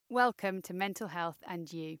Welcome to Mental Health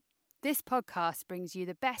and You. This podcast brings you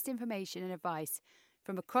the best information and advice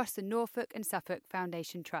from across the Norfolk and Suffolk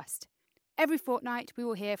Foundation Trust. Every fortnight we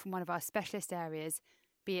will hear from one of our specialist areas,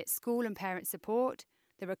 be it school and parent support,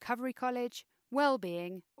 the Recovery College,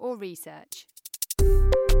 wellbeing or research.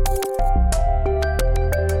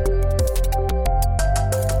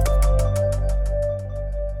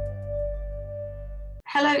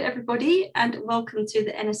 Hello everybody and welcome to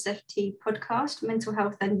the NSFT podcast, Mental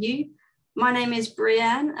Health and You. My name is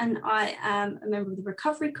Brianne and I am a member of the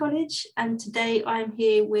Recovery College, and today I'm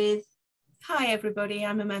here with... Hi everybody,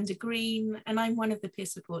 I'm Amanda Green and I'm one of the peer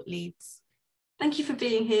support leads. Thank you for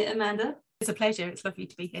being here, Amanda. It's a pleasure, it's lovely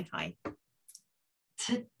to be here. Hi.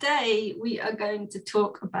 Today we are going to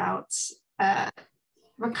talk about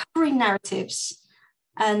recovery narratives,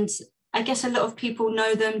 and I guess a lot of people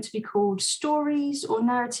know them to be called stories or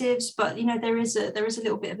narratives, but you know there is a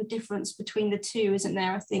little bit of a difference between the two, isn't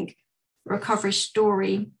there? I think a recovery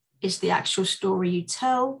story is the actual story you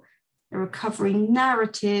tell. A recovery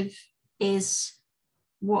narrative is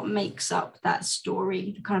what makes up that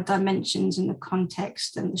story, the kind of dimensions and the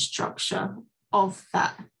context and the structure of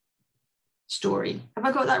that story. Have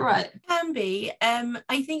I got that right? Can be.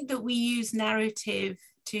 I think that we use narrative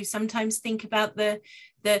to sometimes think about the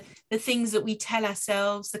things that we tell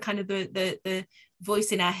ourselves, the kind of the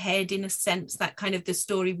voice in our head, in a sense, that kind of the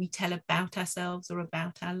story we tell about ourselves or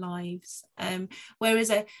about our lives.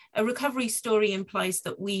 Whereas a recovery story implies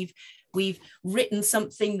that we've written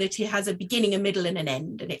something that it has a beginning, a middle and an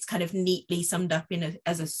end, and it's kind of neatly summed up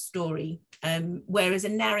as a story. Whereas a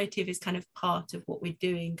narrative is kind of part of what we're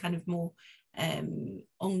doing, kind of more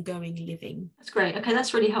ongoing living. That's great. Okay,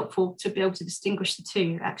 that's really helpful to be able to distinguish the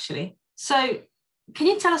two, actually. So can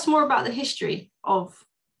you tell us more about the history of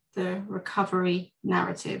the recovery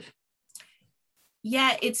narrative?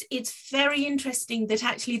 Yeah, it's very interesting that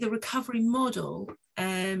actually the recovery model,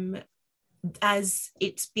 as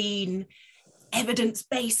it's been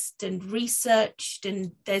evidence-based and researched,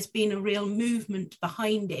 and there's been a real movement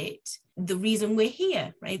behind it. The reason we're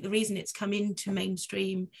here, right? The reason it's come into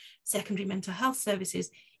mainstream secondary mental health services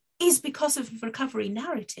is because of recovery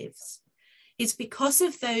narratives. It's because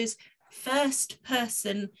of those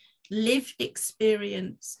first-person lived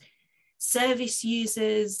experience, service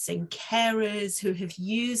users and carers who have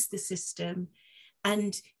used the system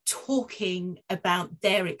and talking about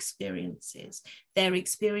their experiences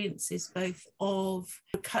both of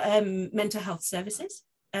mental health services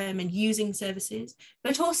and using services,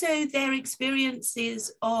 but also their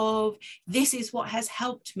experiences of this is what has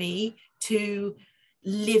helped me to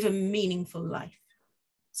live a meaningful life.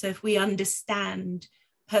 So if we understand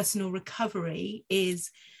personal recovery is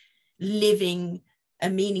living a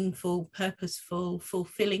meaningful, purposeful,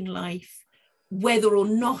 fulfilling life, whether or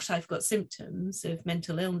not I've got symptoms of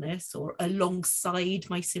mental illness or alongside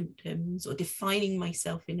my symptoms, or defining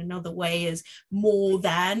myself in another way as more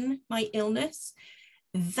than my illness,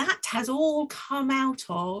 that has all come out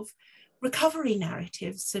of recovery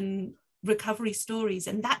narratives and recovery stories.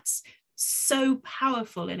 And that's so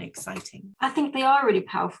powerful and exciting. I think they are really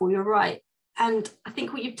powerful, you're right. And I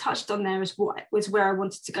think what you've touched on there is what was where I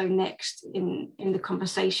wanted to go next in the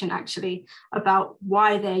conversation, actually, about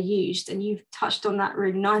why they're used. And you've touched on that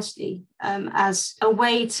really nicely, as a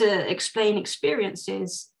way to explain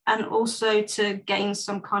experiences and also to gain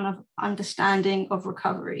some kind of understanding of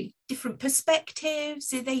recovery. Different perspectives,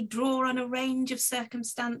 they draw on a range of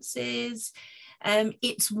circumstances.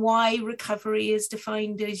 It's why recovery is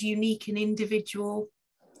defined as unique and individual.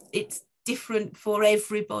 It's different for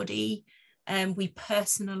everybody. We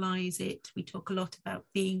personalize it. We talk a lot about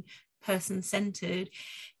being person-centered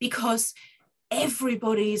because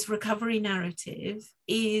everybody's recovery narrative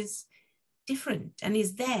is different and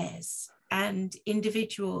is theirs and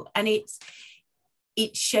individual, and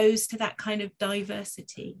it shows to that kind of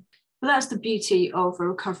diversity. Well, that's the beauty of a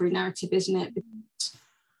recovery narrative, isn't it? Because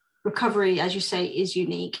recovery, as you say, is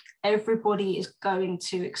unique. Everybody is going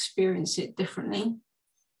to experience it differently,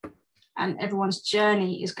 and everyone's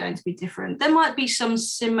journey is going to be different. There might be some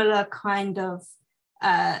similar kind of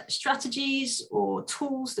strategies or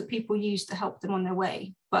tools that people use to help them on their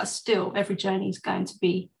way, but still every journey is going to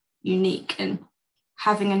be unique, and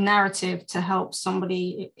having a narrative to help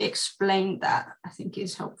somebody explain that, I think,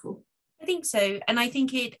 is helpful. I think so. And I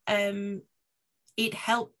think it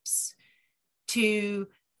helps to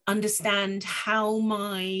understand how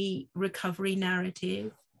my recovery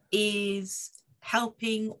narrative is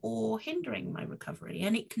helping or hindering my recovery,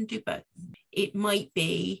 and it can do both. It might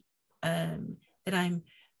be that I'm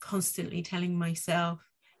constantly telling myself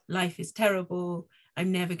life is terrible,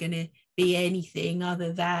 I'm never going to be anything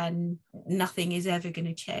other than nothing is ever going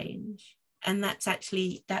to change. And that's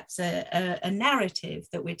a narrative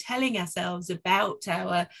that we're telling ourselves about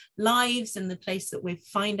our lives and the place that we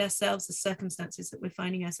find ourselves, the circumstances that we're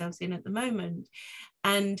finding ourselves in at the moment.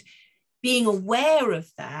 And being aware of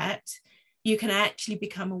that, you can actually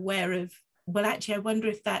become aware of, well, actually, I wonder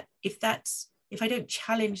if I don't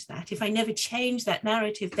challenge that, if I never change that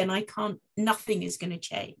narrative, then nothing is going to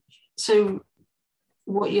change. So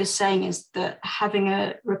what you're saying is that having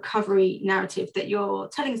a recovery narrative that you're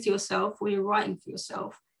telling to yourself or you're writing for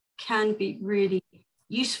yourself can be really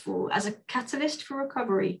useful as a catalyst for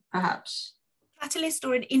recovery, perhaps. Catalyst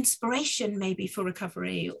or an inspiration maybe for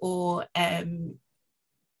recovery, or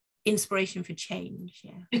inspiration for change.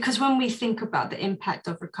 Yeah. Because when we think about the impact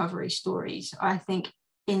of recovery stories, I think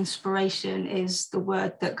inspiration is the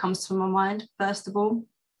word that comes to my mind, first of all,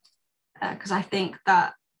 because I think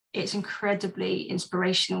that it's incredibly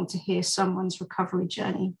inspirational to hear someone's recovery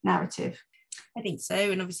journey narrative. I think so.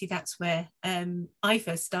 And obviously that's where I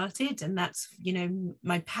first started. And that's,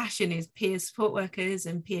 my passion is peer support workers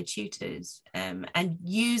and peer tutors, and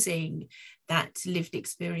using that lived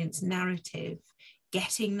experience narrative,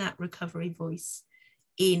 getting that recovery voice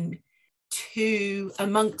in to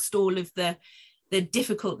amongst all of the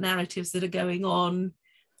difficult narratives that are going on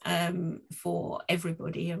for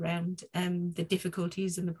everybody around the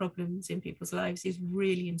difficulties and the problems in people's lives is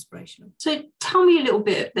really inspirational. So tell me a little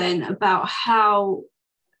bit then about how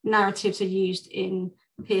narratives are used in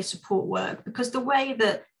peer support work, because the way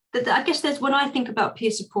that I guess there's, when I think about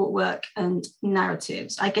peer support work and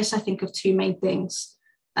narratives, I guess I think of two main things.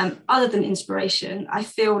 Other than inspiration, I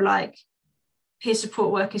feel like peer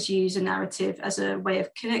support workers use a narrative as a way of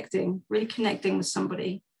really connecting with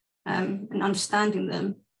somebody and understanding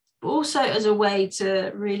them, but also as a way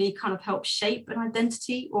to really kind of help shape an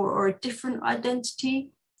identity or a different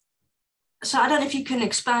identity. So I don't know if you can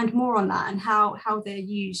expand more on that and how they're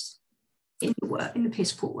used in the work, in the peer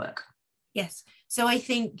support work. Yes. So I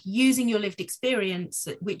think using your lived experience,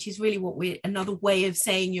 which is really another way of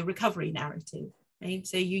saying your recovery narrative, right?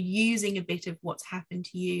 So you're using a bit of what's happened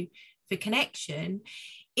to you for connection,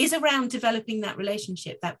 is around developing that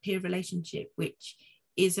relationship, that peer relationship, which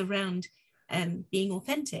is around being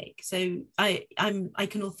authentic. So I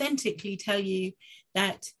can authentically tell you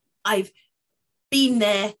that I've been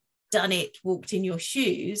there, done it, walked in your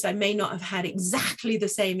shoes. I may not have had exactly the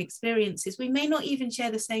same experiences. We may not even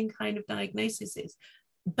share the same kind of diagnoses,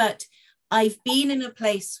 but I've been in a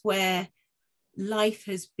place where life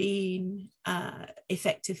has been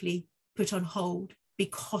effectively put on hold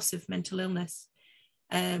because of mental illness,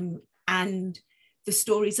 and the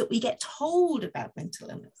stories that we get told about mental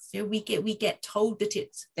illness. We get told that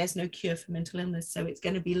there's no cure for mental illness, so it's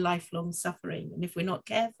going to be lifelong suffering. And if we're not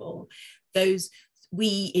careful,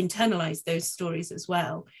 we internalize those stories as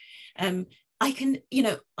well. I can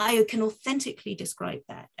authentically describe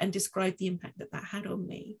that and describe the impact that had on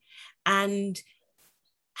me, and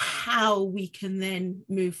how we can then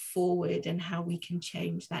move forward and how we can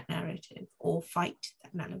change that narrative or fight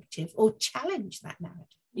that narrative or challenge that narrative.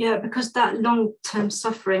 Yeah, because that long-term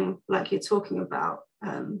suffering, like you're talking about,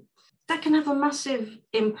 that can have a massive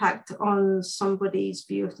impact on somebody's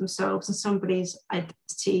view of themselves and somebody's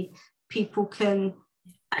identity. People can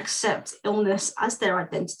accept illness as their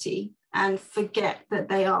identity and forget that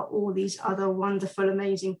they are all these other wonderful,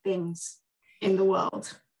 amazing things in the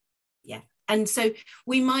world. Yeah. And so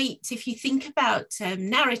we might, if you think about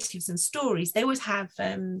narratives and stories, they always have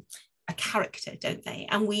a character, don't they?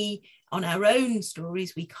 And on our own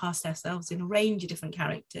stories, we cast ourselves in a range of different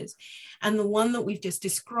characters. And the one that we've just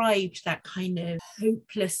described, that kind of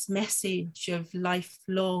hopeless message of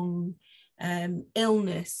lifelong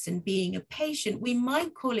illness and being a patient, we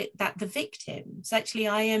might call it that the victim. So actually,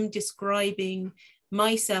 I am describing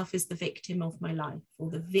myself as the victim of my life, or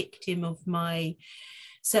the victim of my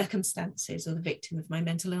circumstances, or the victim of my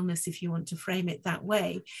mental illness, if you want to frame it that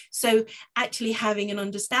way. So actually having an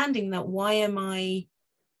understanding that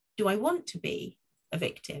do I want to be a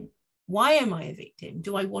victim? Why am I a victim?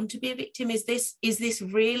 Do I want to be a victim? Is this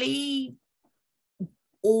really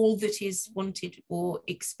all that is wanted or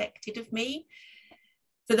expected of me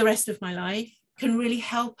for the rest of my life? Can really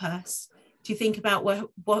help us to think about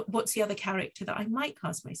what's the other character that I might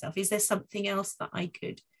cast myself? Is there something else that I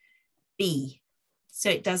could be? So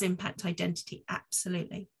it does impact identity,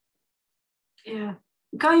 absolutely. Yeah.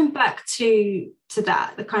 Going back to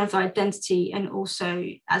that, the kind of identity, and also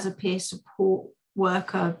as a peer support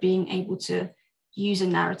worker, being able to use a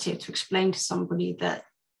narrative to explain to somebody that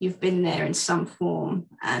you've been there in some form.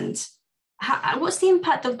 And what's the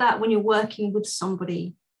impact of that when you're working with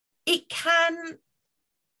somebody? It can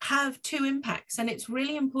have two impacts, and it's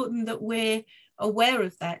really important that we're aware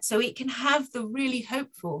of that. So it can have the really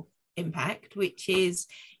hopeful impact, which is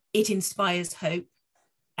it inspires hope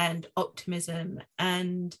and optimism,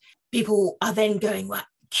 and people are then going, well,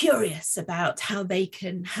 curious about how they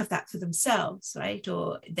can have that for themselves, right?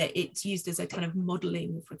 Or that it's used as a kind of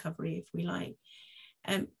modeling of recovery, if we like.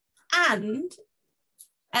 And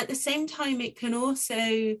at the same time, it can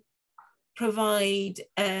also provide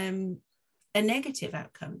a negative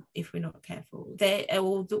outcome if we're not careful,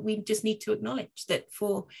 or that we just need to acknowledge that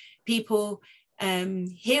for people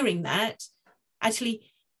hearing that, actually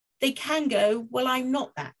they can go, well, I'm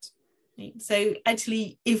not that. So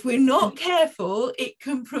actually, if we're not careful, it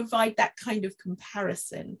can provide that kind of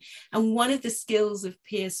comparison. And one of the skills of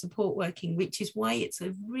peer support working, which is why it's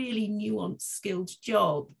a really nuanced, skilled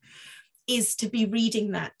job, is to be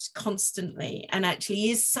reading that constantly. And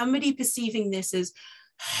actually, is somebody perceiving this as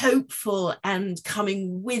hopeful and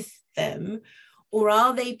coming with them, or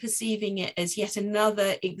are they perceiving it as yet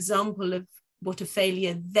another example of what a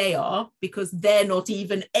failure they are, because they're not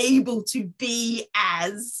even able to be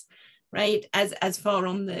as far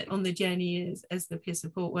on the journey as the peer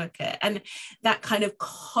support worker. And that kind of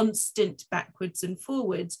constant backwards and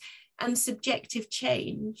forwards, and subjective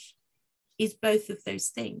change is both of those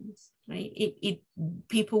things, right?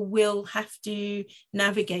 People will have to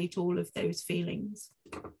navigate all of those feelings.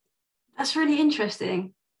 That's really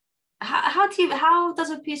interesting. How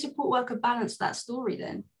does a peer support worker balance that story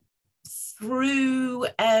then? Through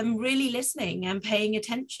really listening and paying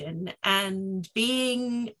attention and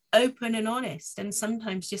being open and honest, and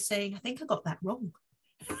sometimes just saying, I think I got that wrong.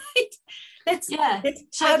 Right?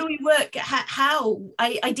 How do we work? How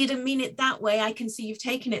I didn't mean it that way. I can see you've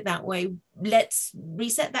taken it that way. Let's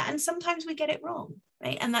reset that. And sometimes we get it wrong,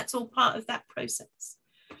 right? And that's all part of that process.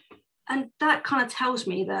 And that kind of tells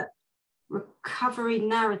me that recovery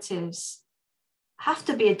narratives have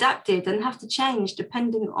to be adapted and have to change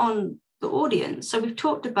depending on the audience. So we've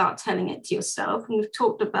talked about telling it to yourself, and we've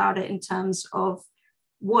talked about it in terms of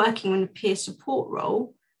working in a peer support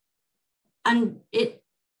role, and it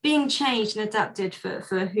being changed and adapted for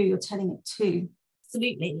who you're telling it to.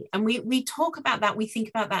 Absolutely. And we talk about that, we think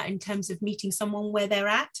about that in terms of meeting someone where they're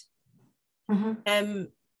at. Mm-hmm.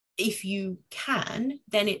 If you can,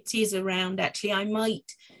 then it is around, actually, I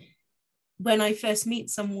might, when I first meet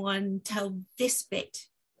someone, tell this bit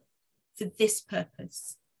for this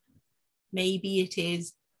purpose. Maybe it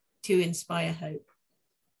is to inspire hope,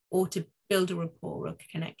 or to build a rapport or a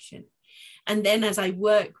connection. And then as I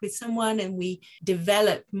work with someone and we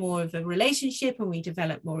develop more of a relationship and we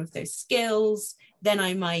develop more of those skills, then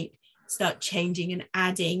I might start changing and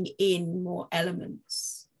adding in more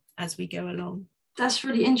elements as we go along. That's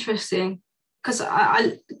really interesting, because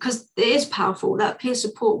it is powerful, that peer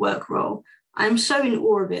support work role. I'm so in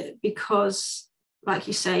awe of it, because, like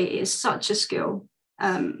you say, it is such a skill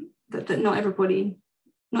that not everybody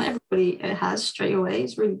has straight away.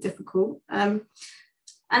 It's really difficult, and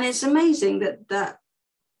it's amazing that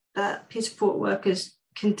peer support workers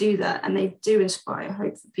can do that, and they do inspire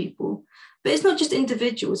hope for people. But it's not just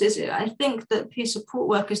individuals, is it? I think that peer support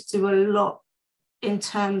workers do a lot in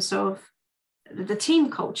terms of the team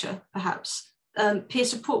culture, perhaps. Peer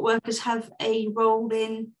support workers have a role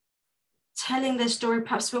in telling their story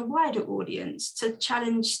perhaps to a wider audience, to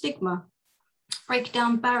challenge stigma, break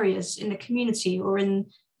down barriers in the community or in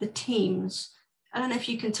the teams. I don't know if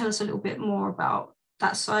you can tell us a little bit more about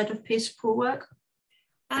that side of peer support work.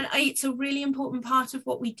 And it's a really important part of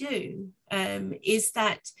what we do, is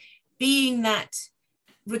that being that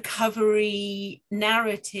recovery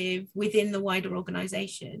narrative within the wider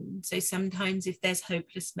organization. So sometimes if there's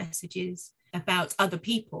hopeless messages about other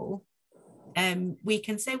people, we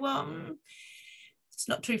can say, well, it's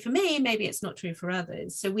not true for me, maybe it's not true for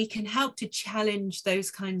others. So we can help to challenge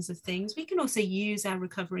those kinds of things. We can also use our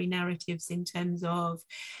recovery narratives in terms of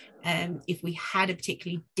if we had a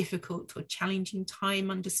particularly difficult or challenging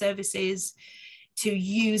time under services, to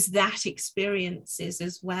use that experiences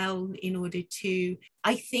as well in order to,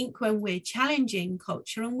 I think when we're challenging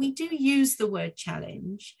culture, and we do use the word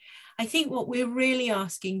challenge, I think what we're really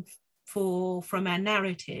asking for from our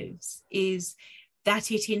narratives is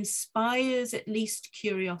that it inspires at least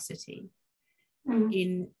curiosity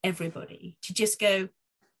in everybody, to just go,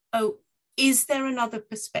 oh, is there another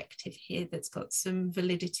perspective here that's got some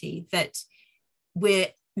validity that we're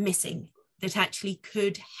missing, that actually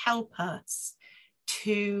could help us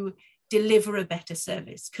to deliver a better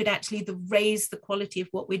service, could actually raise the quality of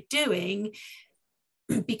what we're doing,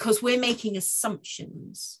 because we're making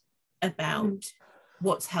assumptions about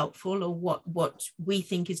what's helpful or what we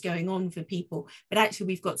think is going on for people, but actually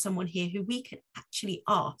we've got someone here who we can actually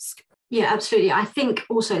ask. Yeah, absolutely. I think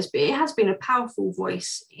also it has been a powerful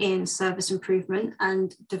voice in service improvement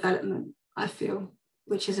and development, I feel,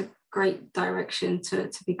 which is a great direction to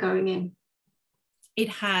be going in. It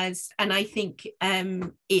has, and I think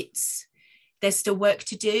there's still work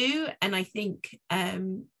to do. And I think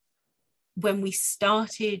when we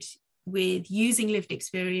started with using lived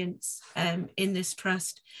experience in this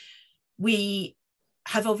trust, we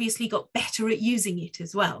have obviously got better at using it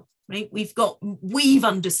as well, right? We've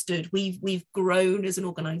understood, we've grown as an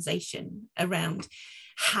organization around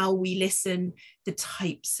how we listen, the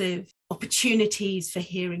types of opportunities for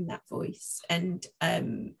hearing that voice, and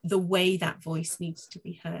the way that voice needs to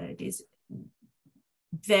be heard is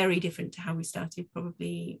very different to how we started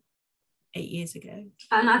probably 8 years ago.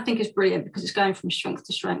 And I think it's brilliant because it's going from strength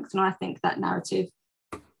to strength. And I think that narrative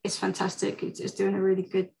is fantastic. It's doing a really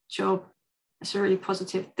good job. It's a really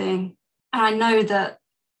positive thing. And I know that,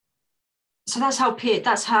 so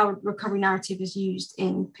that's how recovery narrative is used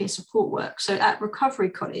in peer support work. So at Recovery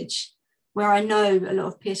College, where I know a lot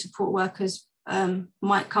of peer support workers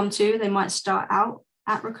might come to, they might start out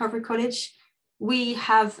at Recovery College, we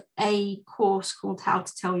have a course called How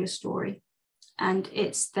to Tell Your Story. And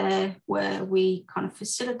it's there where we kind of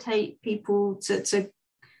facilitate people to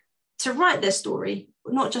write their story,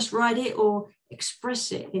 not just write it or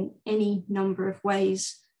express it in any number of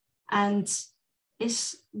ways. And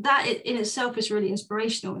it's that in itself is really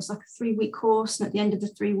inspirational. It's like a 3-week course, and at the end of the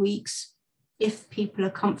 3 weeks, if people are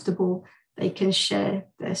comfortable, they can share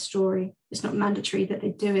their story. It's not mandatory that they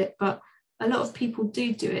do it, but a lot of people do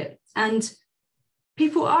it. And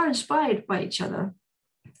people are inspired by each other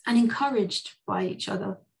and encouraged by each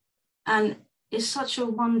other. And it's such a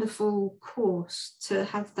wonderful course to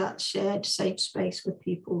have that shared safe space with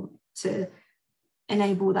people to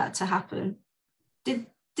enable that to happen.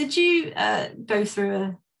 Did you go through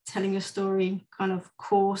a telling your story kind of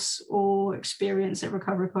course or experience at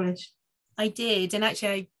Recovery College? I did, and actually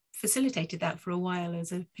I facilitated that for a while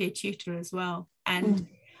as a peer tutor as well. And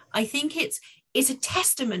I think it's a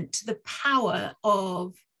testament to the power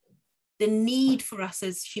of the need for us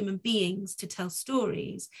as human beings to tell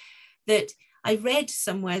stories, that I read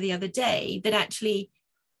somewhere the other day that actually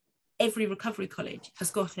every recovery college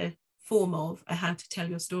has got a form of a How to Tell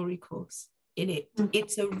Your Story course in it.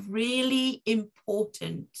 It's a really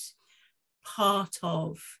important part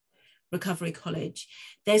of Recovery College.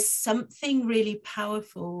 There's something really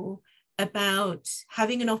powerful about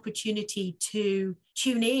having an opportunity to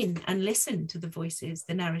tune in and listen to the voices,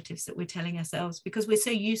 the narratives that we're telling ourselves, because we're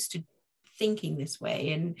so used to thinking this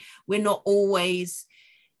way, and we're not always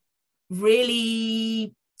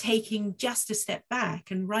really taking just a step back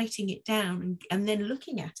and writing it down and then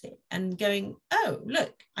looking at it and going, oh,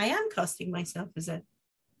 look, I am casting myself as a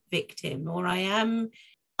victim, or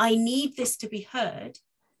I need this to be heard.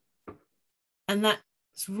 And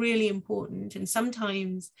that's really important. And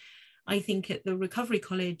sometimes I think at the Recovery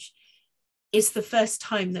College, it's the first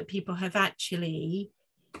time that people have actually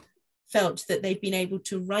felt that they've been able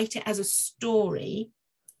to write it as a story.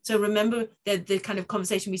 So remember the kind of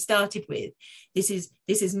conversation we started with, this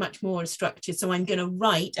is much more structured. So I'm going to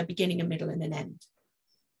write a beginning, a middle, and an end.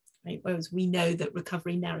 Right? Whereas we know that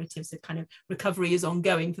recovery narratives are kind of, recovery is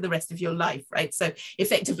ongoing for the rest of your life, right? So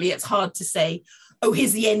effectively it's hard to say, oh,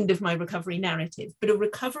 here's the end of my recovery narrative. But a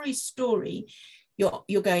recovery story,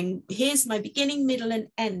 you're going, here's my beginning, middle, and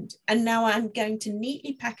end. And now I'm going to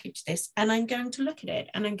neatly package this, and I'm going to look at it,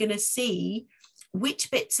 and I'm going to see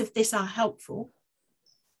which bits of this are helpful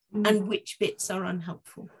and which bits are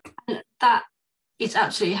unhelpful. That is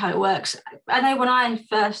absolutely how it works. I know when I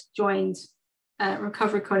first joined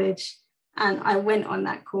Recovery College and I went on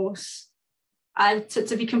that course,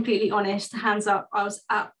 to be completely honest, hands up, I was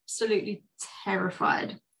absolutely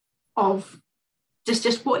terrified of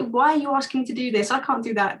just why are you asking me to do this? I can't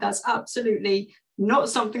do that. That's absolutely not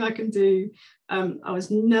something I can do. I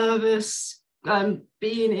was nervous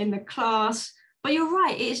being in the class. But you're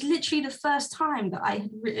right, it is literally the first time that I had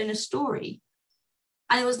written a story.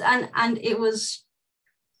 And it was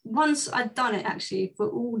once I'd done it, actually, for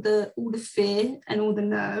all the fear and all the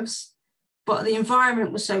nerves, but the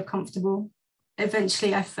environment was so comfortable.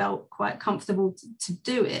 Eventually I felt quite comfortable to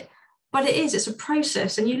do it. But it's a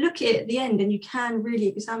process, and you look at it at the end and you can really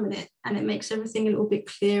examine it, and it makes everything a little bit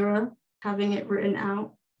clearer, having it written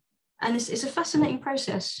out. And it's a fascinating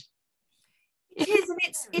process. It is, and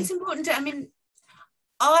it's important to,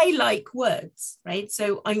 I like words, right?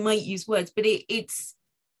 So I might use words, but it's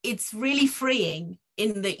really freeing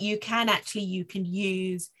in that you can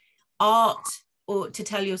use art or to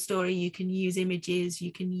tell your story, you can use images,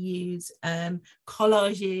 you can use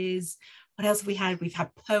collages. What else have we had? We've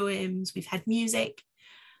had poems, we've had music.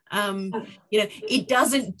 It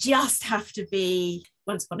doesn't just have to be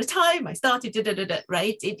once upon a time I started,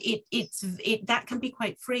 right? It that can be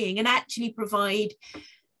quite freeing and actually provide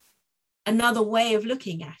another way of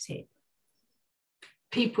looking at it.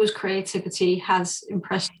 People's creativity has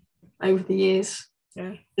impressed me over the years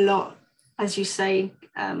a lot. As you say,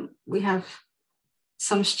 we have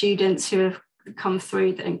some students who have come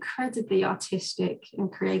through that are incredibly artistic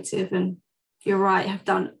and creative, and you're right, have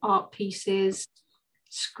done art pieces,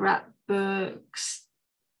 scrapbooks,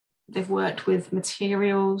 they've worked with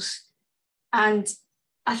materials. And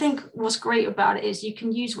I think what's great about it is you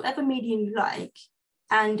can use whatever medium you like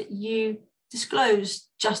and you disclose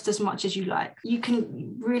just as much as you like. You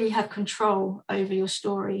can really have control over your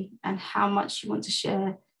story and how much you want to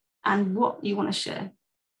share and what you want to share.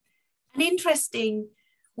 And interesting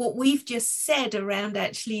what we've just said around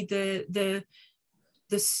actually the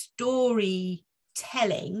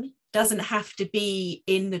storytelling doesn't have to be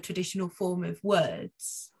in the traditional form of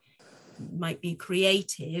words. It might be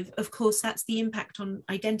creative. Of course, that's the impact on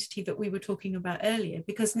identity that we were talking about earlier,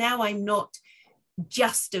 because now I'm not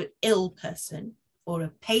just an ill person or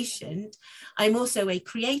a patient, I'm also a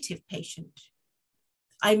creative patient.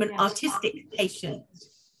 I'm an artistic patient.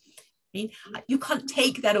 I mean, you can't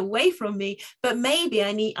take that away from me, but maybe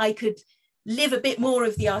I could live a bit more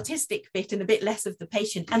of the artistic bit and a bit less of the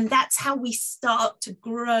patient. And that's how we start to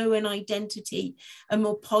grow an identity, a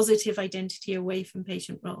more positive identity away from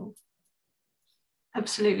patient role.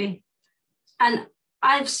 Absolutely. And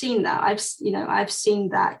I've seen that. I've seen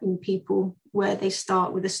that in people where they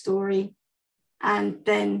start with a story and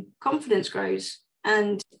then confidence grows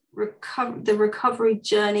and the recovery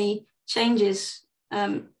journey changes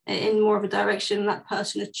in more of a direction that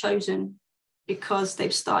person has chosen because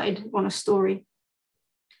they've started on a story.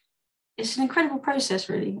 It's an incredible process,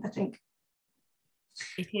 really, I think.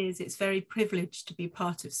 It is. It's very privileged to be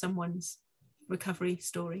part of someone's recovery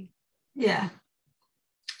story. Yeah.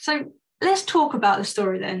 So let's talk about the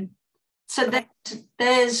story then. So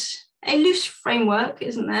there's a loose framework,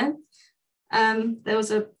 isn't there? There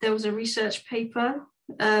was a research paper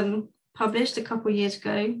published a couple of years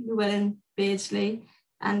ago, Llewellyn Beardsley,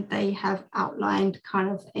 and they have outlined kind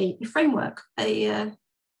of a framework,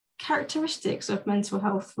 characteristics of mental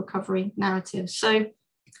health recovery narratives. So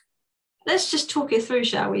let's just talk it through,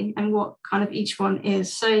 shall we, and what kind of each one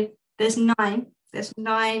is. So there's nine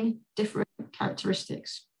different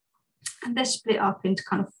characteristics, and they're split up into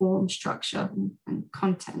kind of form, structure, and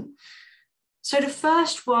content. So the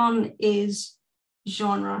first one is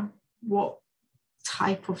genre. What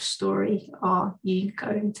type of story are you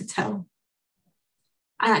going to tell?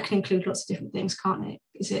 And that can include lots of different things, can't it?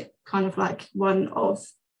 Is it kind of like one of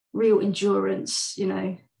real endurance?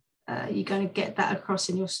 You're going to get that across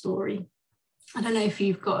in your story. I don't know if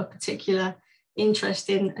you've got a particular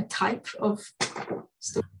interest in a type of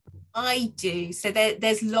story. I do. So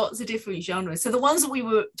there's lots of different genres. So the ones that we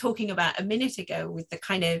were talking about a minute ago with the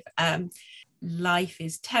kind of life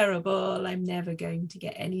is terrible, I'm never going to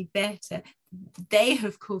get any better, they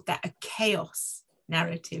have called that a chaos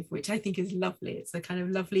narrative, which I think is lovely. It's a kind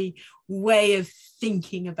of lovely way of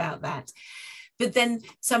thinking about that. But then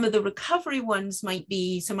some of the recovery ones might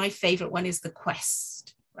be, so my favorite one is the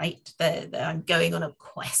quest, right? I'm going on a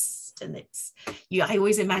quest, and I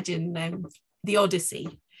always imagine the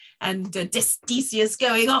Odyssey and Odysseus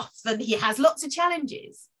going off, and he has lots of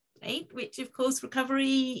challenges, right? Which of course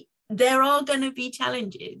recovery, there are going to be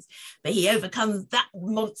challenges, but he overcomes that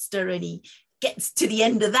monster and he gets to the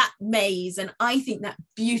end of that maze. And I think that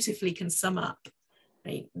beautifully can sum up,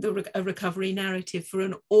 right, a recovery narrative for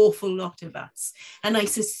an awful lot of us. And I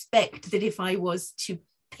suspect that if I was to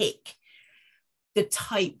pick the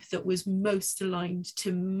type that was most aligned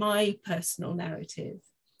to my personal narrative,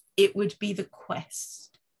 it would be the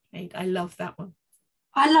quest. Right? I love that one.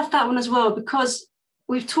 I love that one as well, because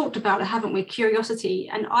we've talked about it, haven't we? Curiosity.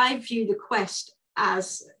 And I view the quest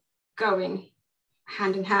as going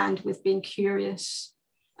hand in hand with being curious,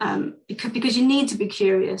 because you need to be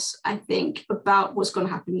curious, I think, about what's going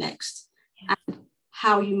to happen next and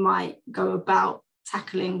how you might go about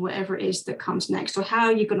tackling whatever it is that comes next, or how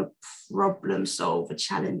you're going to problem solve a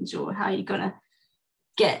challenge, or how you're going to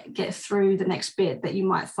get through the next bit that you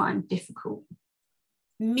might find difficult.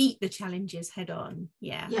 Meet the challenges head on.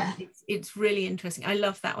 Yeah. It's really interesting. I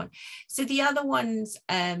love that one. So the other ones,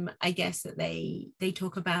 I guess that they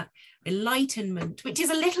talk about enlightenment, which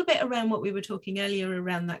is a little bit around what we were talking earlier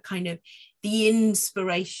around that kind of the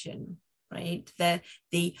inspiration, right? The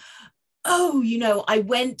oh, I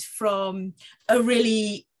went from a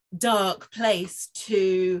really dark place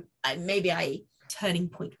to maybe turning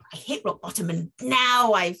point, I hit rock bottom, and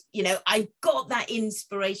now I've got that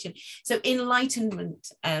inspiration. So enlightenment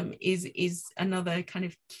is another kind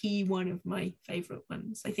of key one of my favorite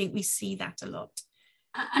ones. I think we see that a lot,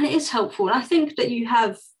 and it is helpful. I think that you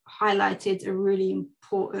have highlighted a really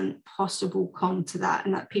important possible con to that,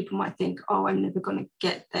 and that people might think, oh, I'm never going to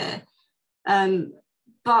get there,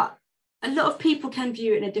 but a lot of people can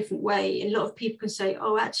view it in a different way. A lot of people can say,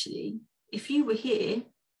 oh, actually, if you were here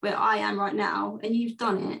where I am right now and you've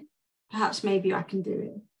done it, perhaps maybe I can do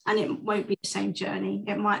it. And it won't be the same journey.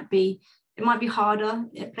 It might be harder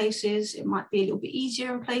at places. It might be a little bit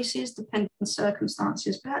easier in places, depending on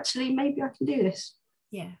circumstances. But actually, maybe I can do this.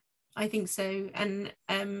 Yeah, I think so. And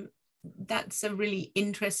that's a really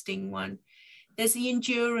interesting one. There's the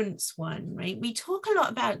endurance one, right? We talk a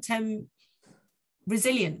lot about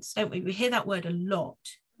resilience, don't we? We hear that word a lot,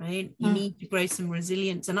 right? You need to grow some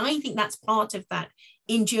resilience. And I think that's part of that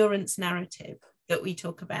endurance narrative that we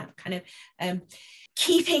talk about, kind of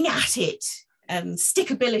keeping at it,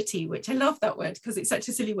 stickability, which I love that word because it's such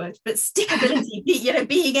a silly word, but stickability,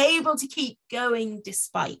 being able to keep going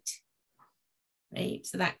despite, right?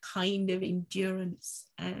 So that kind of endurance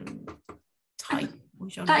type.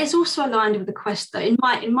 That is also aligned with the quest, though. In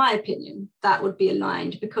my opinion, that would be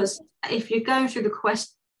aligned, because if you're going through the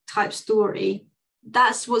quest type story,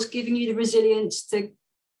 that's what's giving you the resilience to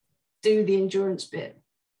do the endurance bit.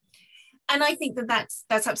 And I think that's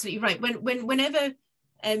absolutely right. Whenever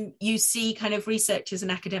you see kind of researchers and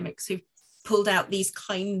academics who've pulled out these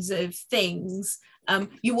kinds of things,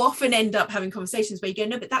 you often end up having conversations where you go,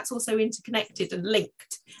 no, but that's also interconnected and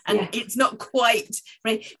linked, and it's not quite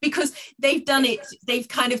right, because they've done it, they've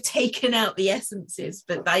kind of taken out the essences,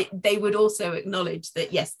 but they would also acknowledge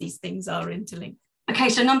that yes, these things are interlinked. Okay,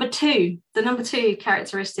 so the number two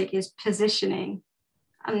characteristic is positioning,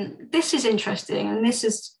 and this is interesting, and this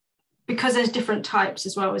is because there's different types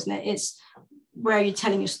as well, isn't it? It's where are you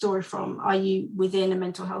telling your story from? Are you within a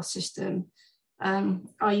mental health system?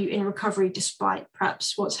 Are you in recovery despite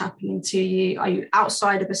perhaps what's happening to you? Are you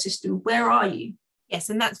outside of a system? Where are you? Yes,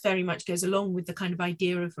 and that very much goes along with the kind of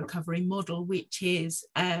idea of recovery model, which is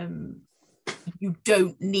you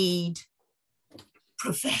don't need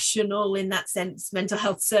professional, in that sense, mental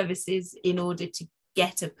health services in order to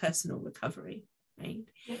get a personal recovery, right?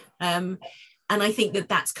 Yeah. And I think that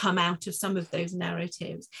that's come out of some of those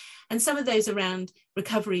narratives, and some of those around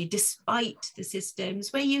recovery despite the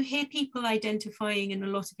systems, where you hear people identifying, and a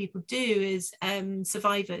lot of people do, as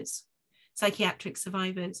survivors, psychiatric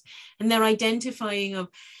survivors, and they're identifying of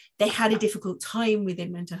they had a difficult time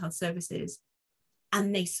within mental health services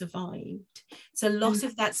and they survived. So a lot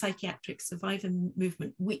of that psychiatric survivor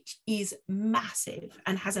movement, which is massive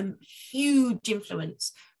and has a huge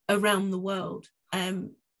influence around the world,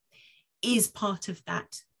 is part of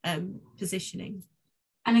that positioning.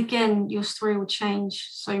 And again, your story will change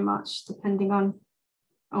so much depending on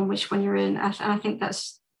which one you're in. And I think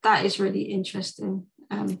that is really interesting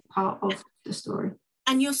part of the story.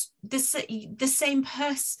 And the same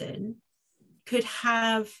person could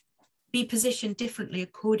be positioned differently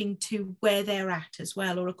according to where they're at as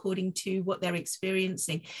well, or according to what they're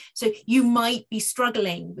experiencing. So you might be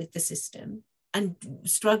struggling with the system and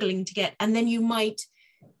struggling to get, and then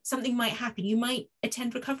something might happen. You might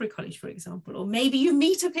attend recovery college, for example, or maybe you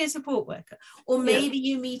meet a peer support worker, or maybe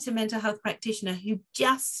you meet a mental health practitioner who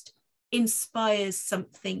just inspires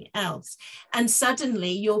something else. And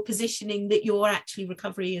suddenly you're positioning that your actually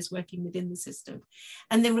recovery is working within the system.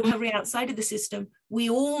 And then recovery outside of the system, we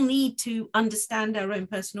all need to understand our own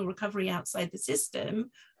personal recovery outside the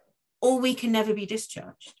system, or we can never be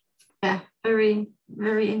discharged. Yeah, very,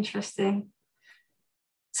 very interesting.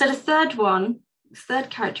 So the third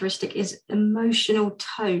characteristic is emotional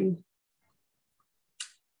tone.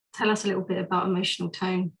 Tell us a little bit about emotional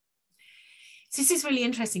tone. So this is really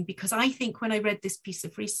interesting, because I think when I read this piece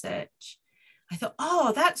of research, I thought,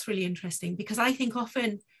 oh, that's really interesting, because I think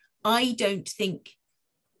often I don't think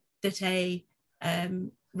that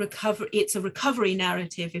it's a recovery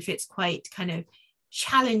narrative if it's quite kind of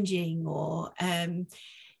challenging, or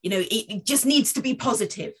it just needs to be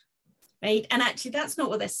positive. Right. And actually, that's not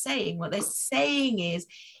what they're saying. What they're saying is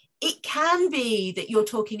it can be that you're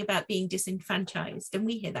talking about being disenfranchised. And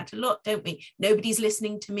we hear that a lot, don't we? Nobody's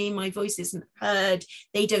listening to me. My voice isn't heard.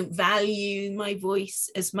 They don't value my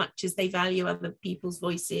voice as much as they value other people's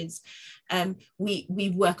voices.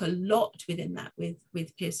 We work a lot within that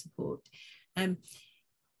with peer support.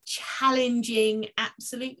 Challenging,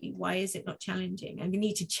 absolutely. Why is it not challenging? And we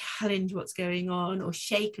need to challenge what's going on, or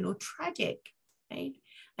shaken, or tragic, right?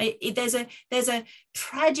 There's a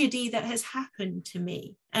tragedy that has happened to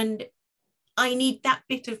me, and I need that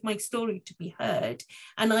bit of my story to be heard,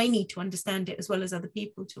 and I need to understand it as well as other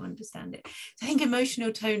people to understand it. So I think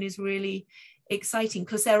emotional tone is really exciting,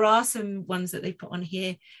 because there are some ones that they put on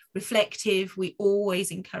here. Reflective, we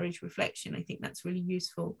always encourage reflection. I think that's really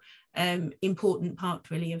useful, important part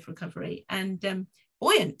really of recovery. And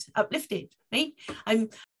buoyant, uplifted, right?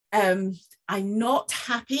 I'm not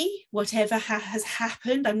happy whatever has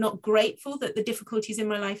happened. I'm not grateful that the difficulties in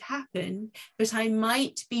my life happened, but I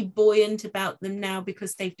might be buoyant about them now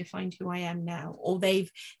because they've defined who I am now, or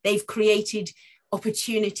they've created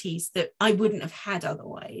opportunities that I wouldn't have had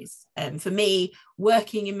otherwise. For me,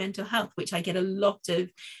 working in mental health, which I get a lot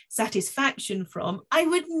of satisfaction from, I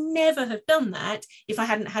would never have done that if I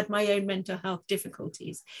hadn't had my own mental health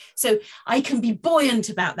difficulties. So I can be buoyant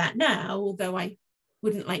about that now, although I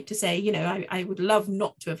wouldn't like to say, I would love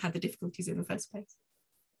not to have had the difficulties in the first place.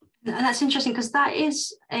 And that's interesting, because that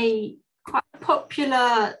is a quite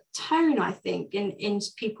popular tone, I think, in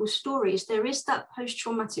people's stories. There is that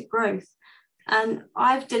post-traumatic growth. And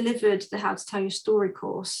I've delivered the How to Tell Your Story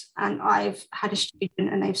course, and I've had a student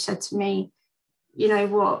and they've said to me, you know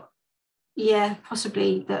what, yeah,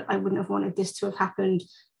 possibly that I wouldn't have wanted this to have happened,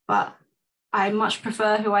 but I much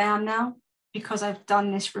prefer who I am now because I've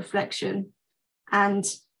done this reflection. And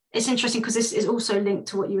it's interesting because this is also linked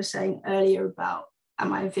to what you were saying earlier about,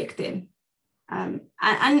 am I a victim? And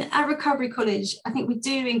at Recovery College, I think we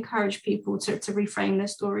do encourage people to reframe their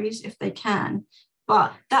stories if they can.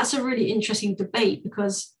 But that's a really interesting debate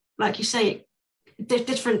because, like you say,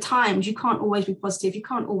 different times, you can't always be positive. You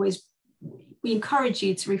can't always, we encourage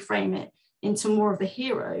you to reframe it into more of the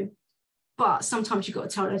hero, but sometimes you've got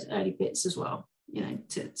to tell those early bits as well,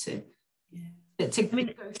 to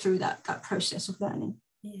go through that process of learning.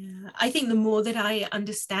 Yeah, I think the more that I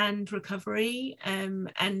understand recovery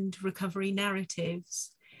and recovery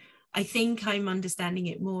narratives, I think I'm understanding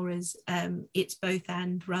it more as it's both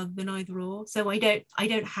and rather than either or. So I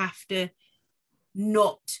don't have to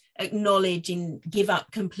not acknowledge and give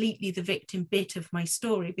up completely the victim bit of my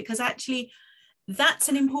story, because actually that's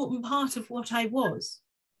an important part of what I was,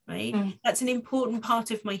 right? That's an important part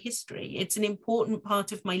of my history. It's an important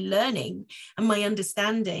part of my learning and my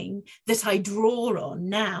understanding that I draw on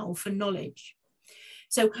now for knowledge.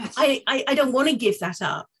 So I don't want to give that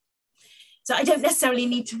up. So I don't necessarily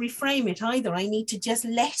need to reframe it either. I need to just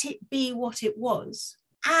let it be what it was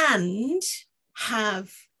and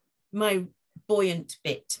have my buoyant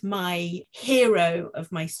bit, my hero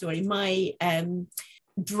of my story, my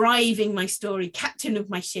driving my story, captain of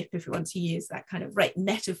my ship, if you want to use that kind of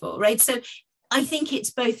metaphor, right? So I think it's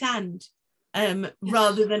both and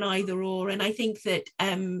rather than either or. And I think that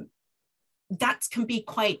that can be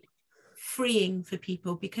quite freeing for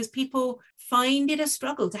people, because people find it a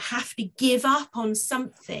struggle to have to give up on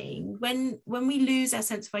something when we lose our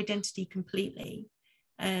sense of identity completely,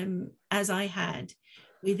 as I had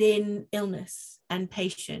within illness and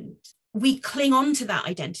patient. We cling on to that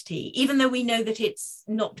identity, even though we know that it's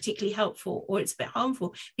not particularly helpful or it's a bit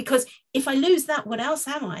harmful, because if I lose that, what else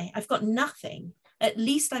am I? I've got nothing. At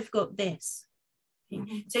least I've got this.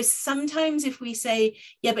 So sometimes if we say,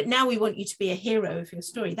 yeah, but now we want you to be a hero of your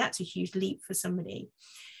story, that's a huge leap for somebody.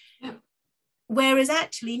 Yeah. Whereas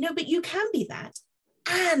actually, no, but you can be that.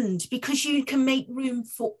 And because you can make room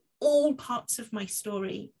for all parts of my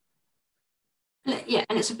story. Yeah,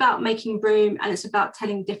 and it's about making room, and it's about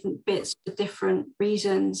telling different bits for different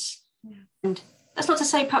reasons. Yeah. And that's not to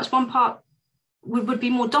say perhaps one part would be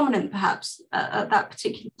more dominant perhaps at that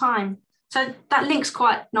particular time. So that links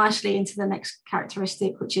quite nicely into the next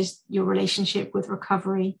characteristic, which is your relationship with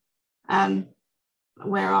recovery.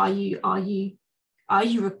 Where are you? Are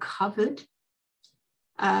you recovered?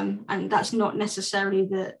 And that's not necessarily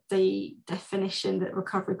the definition that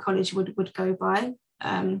Recovery College would go by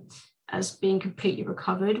as being completely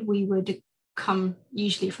recovered. We would come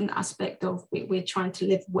usually from the aspect of we're trying to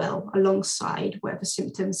live well alongside whatever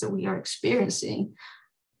symptoms that we are experiencing.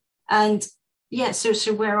 And yeah,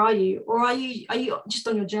 so where are you? Or are you just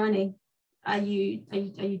on your journey? Are you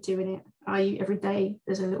doing it? Are you every day?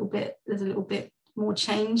 There's a little bit more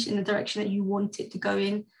change in the direction that you want it to go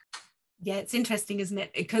in. Yeah, it's interesting, isn't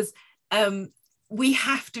it? Because we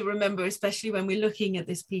have to remember, especially when we're looking at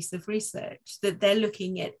this piece of research, that they're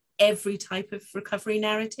looking at every type of recovery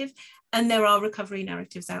narrative, and there are recovery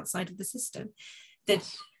narratives outside of the system. That,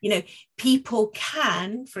 people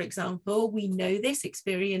can, for example, we know this,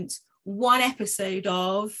 experience one episode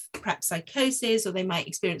of perhaps psychosis, or they might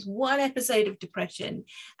experience one episode of depression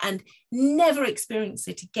and never experience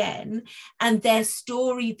it again. And their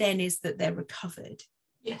story then is that they're recovered.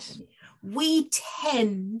 Yes. we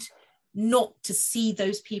tend not to see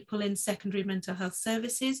those people in secondary mental health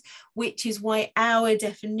services, which is why our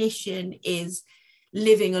definition is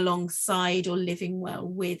living alongside or living well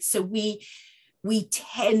with. So we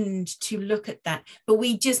tend to look at that, but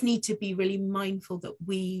we just need to be really mindful that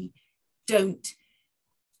we don't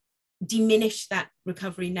diminish that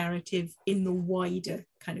recovery narrative in the wider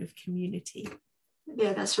kind of community.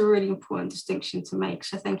 Yeah, that's a really important distinction to make.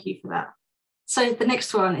 So thank you for that. So the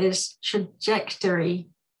next one is trajectory.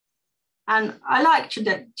 And I like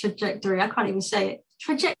trajectory. I can't even say it.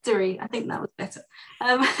 Trajectory. I think that was better.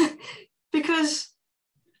 Because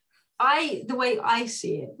the way I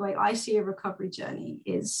see a recovery journey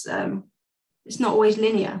is it's not always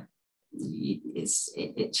linear.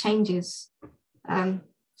 It changes.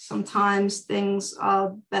 Sometimes things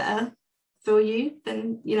are better for you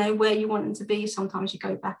than where you want them to be. Sometimes you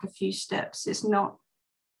go back a few steps. It's not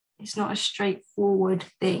a straightforward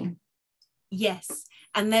thing. Yes,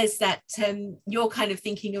 and there's that you're kind of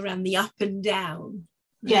thinking around the up and down.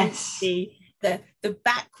 Yes. The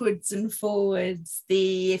backwards and forwards.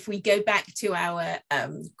 If we go back to our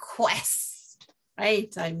quest,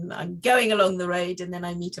 right? I'm going along the road and then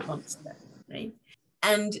I meet a monster, right?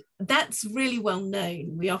 And that's really well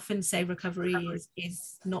known. We often say recovery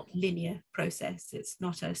is not linear process. It's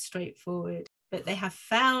not a straightforward, but they have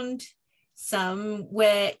found some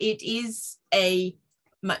where it is a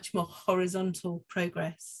much more horizontal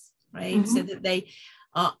progress, right? Mm-hmm. So that they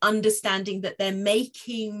are understanding that they're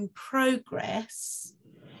making progress,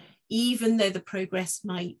 even though the progress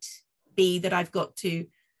might be that I've got to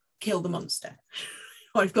kill the monster,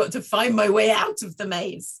 or I've got to find my way out of the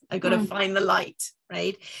maze. I've got to find the light,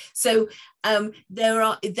 right? So there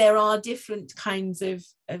are different kinds of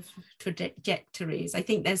trajectories. I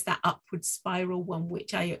think there's that upward spiral one,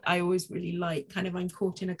 which I always really like, kind of I'm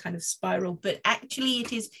caught in a kind of spiral, but actually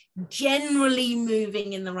it is generally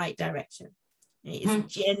moving in the right direction. It is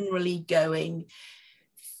generally going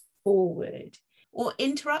forward. Or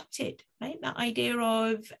interrupted, right? That idea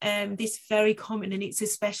of this very common, and it's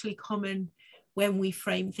especially common when we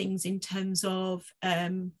frame things in terms of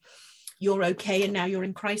you're okay and now you're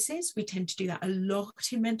in crisis. We tend to do that a lot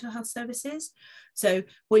in mental health services. So,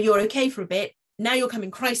 well, you're okay for a bit, now you're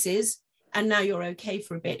coming crisis, and now you're okay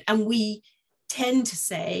for a bit. And we tend to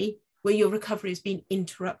say, well, your recovery has been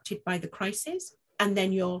interrupted by the crisis, and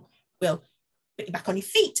then we'll put you back on your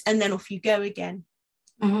feet, and then off you go again.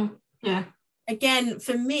 Mm-hmm. Yeah. Again,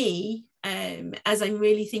 for me, as I'm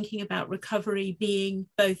really thinking about recovery being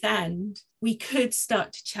both and, we could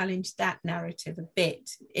start to challenge that narrative a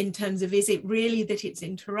bit in terms of, is it really that it's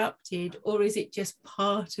interrupted, or is it just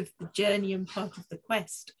part of the journey and part of the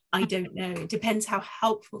quest? I don't know. It depends how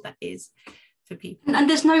helpful that is for people. And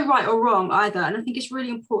there's no right or wrong either. And I think it's really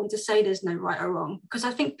important to say there's no right or wrong, because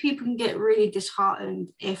I think people can get really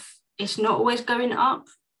disheartened if it's not always going up.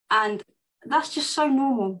 And that's just so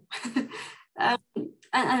normal.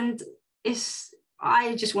 And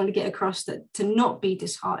I just want to get across that, to not be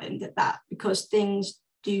disheartened at that, because things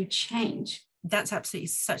do change. That's absolutely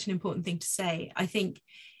such an important thing to say. I think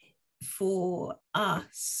for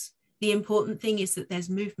us, the important thing is that there's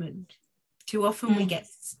movement. Too often we get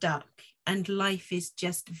stuck and life is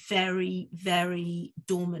just very, very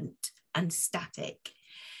dormant and static.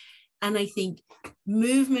 And I think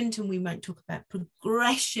movement, and we might talk about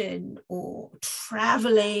progression or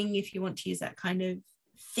traveling, if you want to use that kind of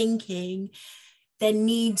thinking, there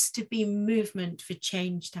needs to be movement for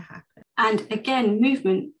change to happen. And again,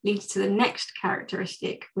 movement leads to the next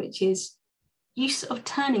characteristic, which is use of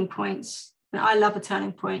turning points. And I love a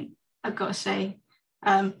turning point, I've got to say,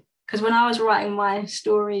 because when I was writing my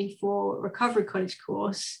story for Recovery College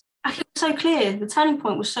course, it was so clear. The turning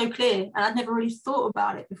point was so clear, and I'd never really thought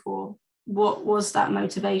about it before. What was that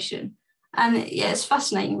motivation? And yeah, it's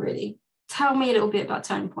fascinating, really. Tell me a little bit about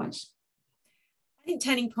turning points. I think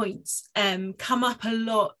turning points come up a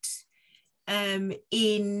lot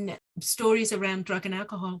in stories around drug and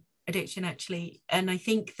alcohol addiction, actually. And I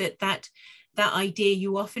think that idea,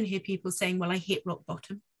 you often hear people saying, well, I hit rock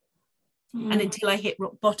bottom. And until I hit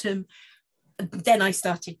rock bottom, then I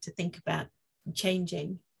started to think about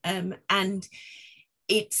changing. And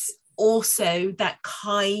it's also that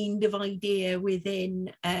kind of idea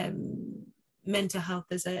within mental health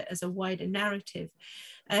as a wider narrative.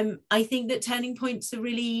 I think that turning points are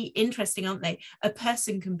really interesting, aren't they? A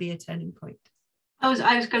person can be a turning point. I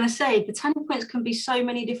was going to say, the turning points can be so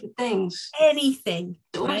many different things. Anything.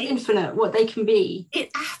 It's almost infinite what they can be.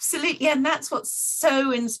 It absolutely, and that's what's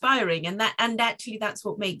so inspiring, and actually that's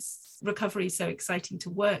what makes recovery so exciting to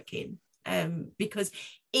work in, because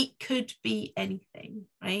it could be anything,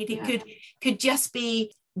 right? It could just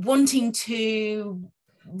be wanting to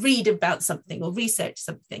read about something or research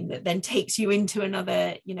something that then takes you into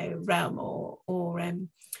another, realm, or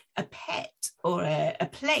a pet, or a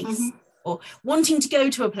place, or wanting to go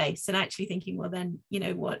to a place and actually thinking, well, then,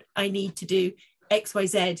 what, I need to do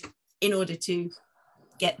XYZ in order to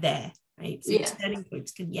get there, right? So turning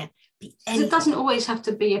points can, be anything. It doesn't always have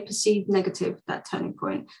to be a perceived negative, that turning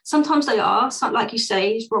point. Sometimes they are, like you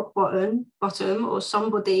say, it's rock bottom, or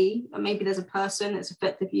somebody, or maybe there's a person that's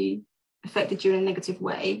affected you in a negative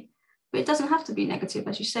way. But it doesn't have to be negative,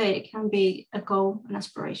 as you say. It can be a goal, an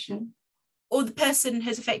aspiration. Or the person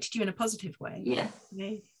has affected you in a positive way. Yeah.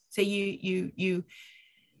 So you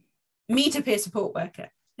meet a peer support worker,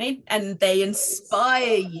 right? And they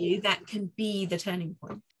inspire you. That can be the turning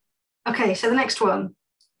point. Okay, so the next one,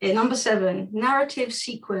 number 7, narrative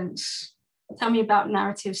sequence. Tell me about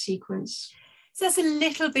narrative sequence. So that's a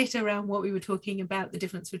little bit around what we were talking about, the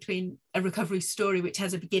difference between a recovery story, which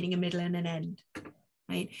has a beginning, a middle, and an end,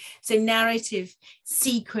 right? So narrative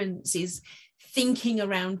sequence is thinking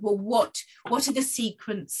around, well, what are the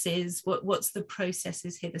sequences? What's the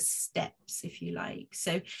processes here, the steps, if you like?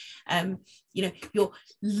 So, you're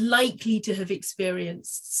likely to have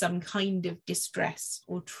experienced some kind of distress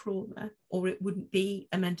or trauma, or it wouldn't be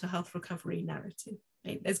a mental health recovery narrative,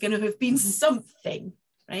 right? There's going to have been something,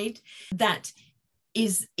 right, that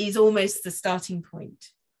is almost the starting point,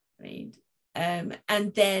 right?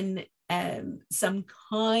 And then some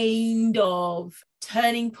kind of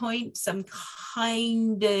turning point, some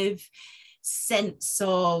kind of sense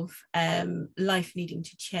of life needing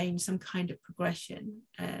to change, some kind of progression,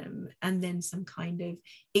 and then some kind of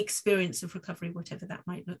experience of recovery, whatever that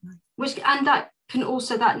might look like.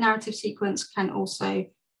 That narrative sequence can also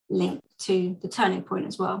link to the turning point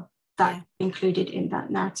as well, included in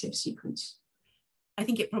that narrative sequence. I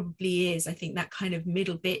think it probably is. I think that kind of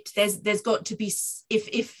middle bit, there's got to be,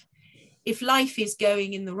 if life is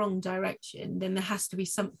going in the wrong direction, then there has to be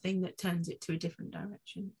something that turns it to a different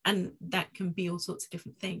direction. And that can be all sorts of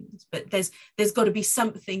different things. But there's got to be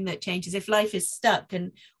something that changes. If life is stuck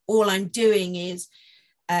and all I'm doing is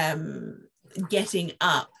getting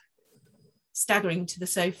up, staggering to the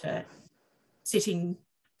sofa, sitting,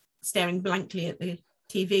 staring blankly at the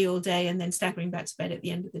TV all day, and then staggering back to bed at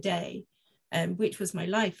the end of the day, which was my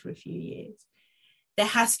life for a few years, there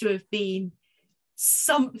has to have been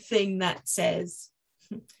something that says,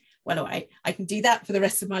 well, I can do that for the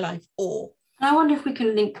rest of my life. Or I wonder if we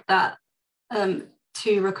can link that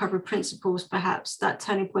to recovery principles, perhaps that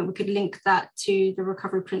turning point, we could link that to the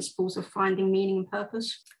recovery principles of finding meaning and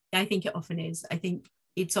purpose. I think it often is. I think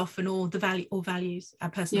it's often all values, our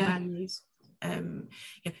personal values.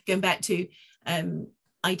 Going back to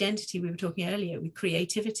identity, we were talking earlier with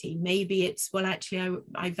creativity. Maybe it's, well, actually,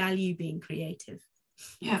 I value being creative.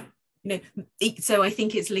 Yeah. So I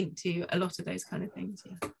think it's linked to a lot of those kind of things.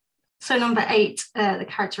 Yeah. So number 8, the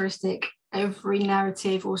characteristic, every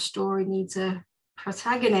narrative or story needs a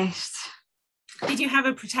protagonist. Did you have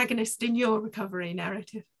a protagonist in your recovery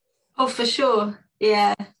narrative? Oh, for sure.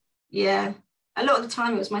 Yeah. A lot of the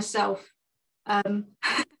time it was myself.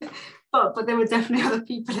 But there were definitely other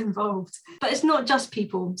people involved. But it's not just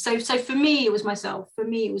people. So for me, it was myself. For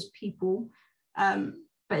me, it was people.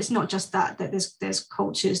 But it's not just that there's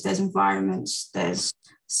cultures, there's environments, there's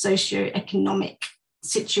socioeconomic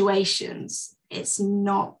situations. It's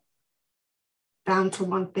not down to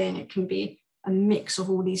one thing. It can be a mix of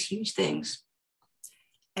all these huge things.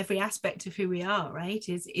 Every aspect of who we are, right,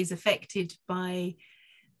 is affected by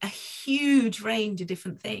a huge range of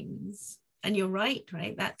different things. And you're right,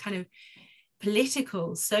 that kind of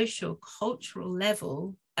political, social, cultural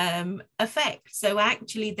level effect. So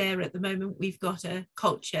actually there at the moment, we've got a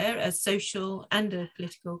culture, a social and a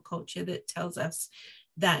political culture that tells us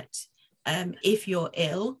that if you're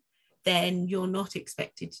ill, then you're not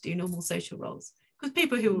expected to do normal social roles, because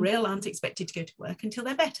people who are ill aren't expected to go to work until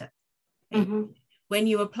they're better. Mm-hmm. When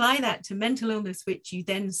you apply that to mental illness, which you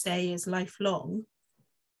then say is lifelong,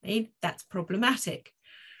 right, that's problematic.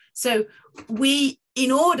 So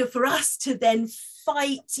in order for us to then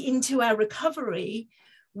fight into our recovery,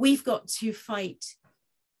 we've got to fight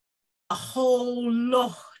a whole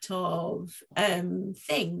lot of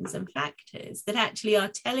things and factors that actually are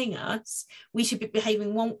telling us we should be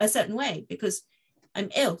behaving a certain way because I'm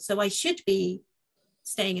ill, so I should be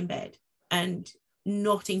staying in bed and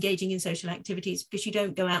not engaging in social activities, because you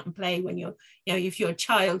don't go out and play when if you're a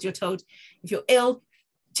child, you're told if you're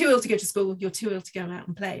too ill to go to school, you're too ill to go out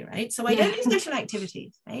and play, right? So I don't do social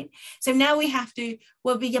activities, right? So now we have to,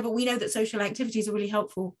 but we know that social activities are really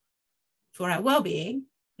helpful for our well-being,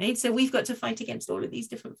 Right? So we've got to fight against all of these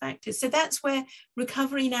different factors. So that's where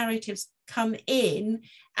recovery narratives come in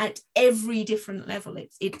at every different level.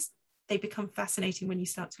 They become fascinating when you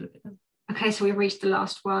start to look at them. Okay, so we reached the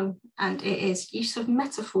last one, and it is use of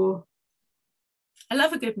metaphor. I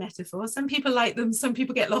love a good metaphor. Some people like them, some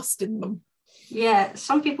people get lost in them. Yeah,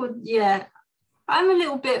 some people, yeah. I'm a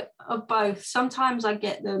little bit of both. Sometimes I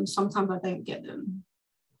get them, sometimes I don't get them.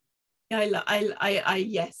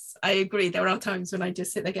 Yes, I agree. There are times when I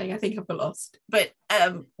just sit there going, I think I've got lost. But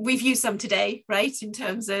we've used some today, right? In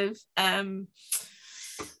terms of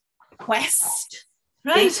quest,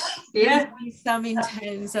 right? Yeah. Some in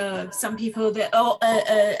terms of some people that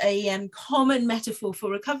a common metaphor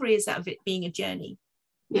for recovery is that of it being a journey.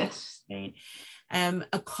 Yes. Right?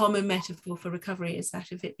 A common metaphor for recovery is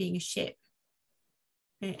that of it being a ship,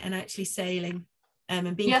 right? And actually sailing.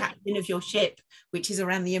 And being captain of your ship, which is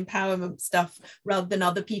around the empowerment stuff, rather than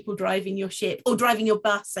other people driving your ship or driving your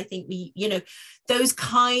bus. I think those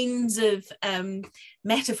kinds of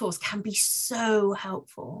metaphors can be so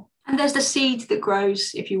helpful. And there's the seed that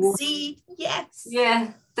grows if you water. Seed, yes.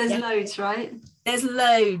 Yeah, there's loads, right? There's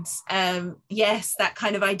loads. Yes, that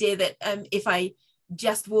kind of idea that if I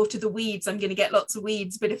just water the weeds, I'm going to get lots of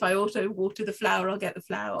weeds, but if I auto water the flower, I'll get the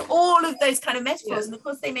flower. All of those kind of metaphors, and of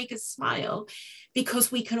course they make us smile because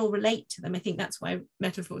we can all relate to them. I think that's why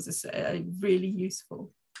metaphors are really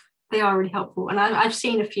useful. They are really helpful, and I've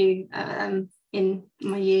seen a few in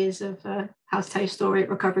my years of How to Tell Your Story at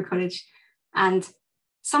Recovery College, and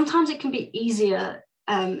sometimes it can be easier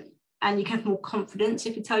and you can have more confidence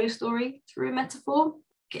if you tell your story through a metaphor.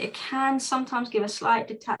 It can sometimes give a slight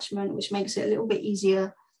detachment, which makes it a little bit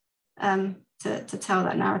easier to tell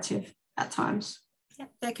that narrative at times. Yeah,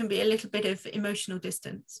 there can be a little bit of emotional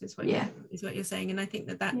distance, is what you're saying, and I think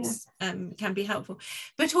that's can be helpful.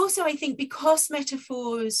 But also, I think because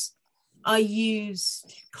metaphors are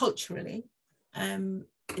used culturally,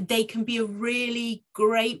 they can be a really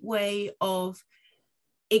great way of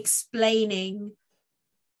explaining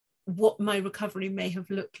what my recovery may have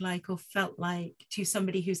looked like or felt like to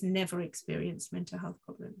somebody who's never experienced mental health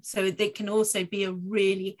problems. So they can also be a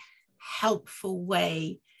really helpful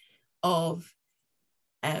way of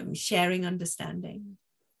sharing understanding.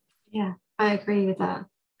 Yeah, I agree with that.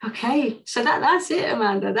 Okay, so that's it,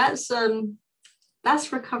 Amanda.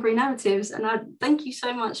 That's recovery narratives, and I thank you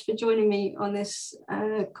so much for joining me on this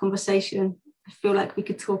conversation. I feel like we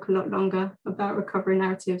could talk a lot longer about recovery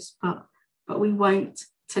narratives, but we won't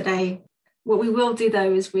today. What we will do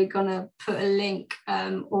though is we're gonna put a link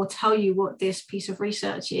or tell you what this piece of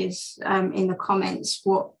research is in the comments,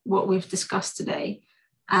 what we've discussed today.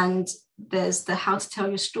 And there's the How to Tell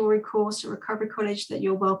Your Story course at Recovery College that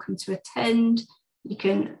you're welcome to attend. You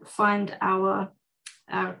can find our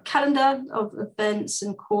calendar of events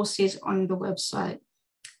and courses on the website.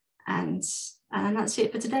 And that's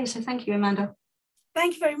it for today. So thank you, Amanda.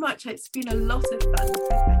 Thank you very much. It's been a lot of fun.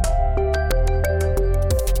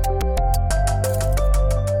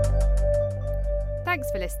 Thanks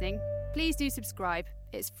for listening. Please do subscribe.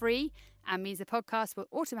 It's free and means the podcast will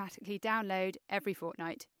automatically download every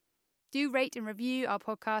fortnight. Do rate and review our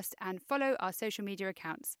podcast and follow our social media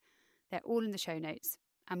accounts. They're all in the show notes.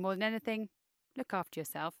 And more than anything, look after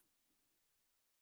yourself.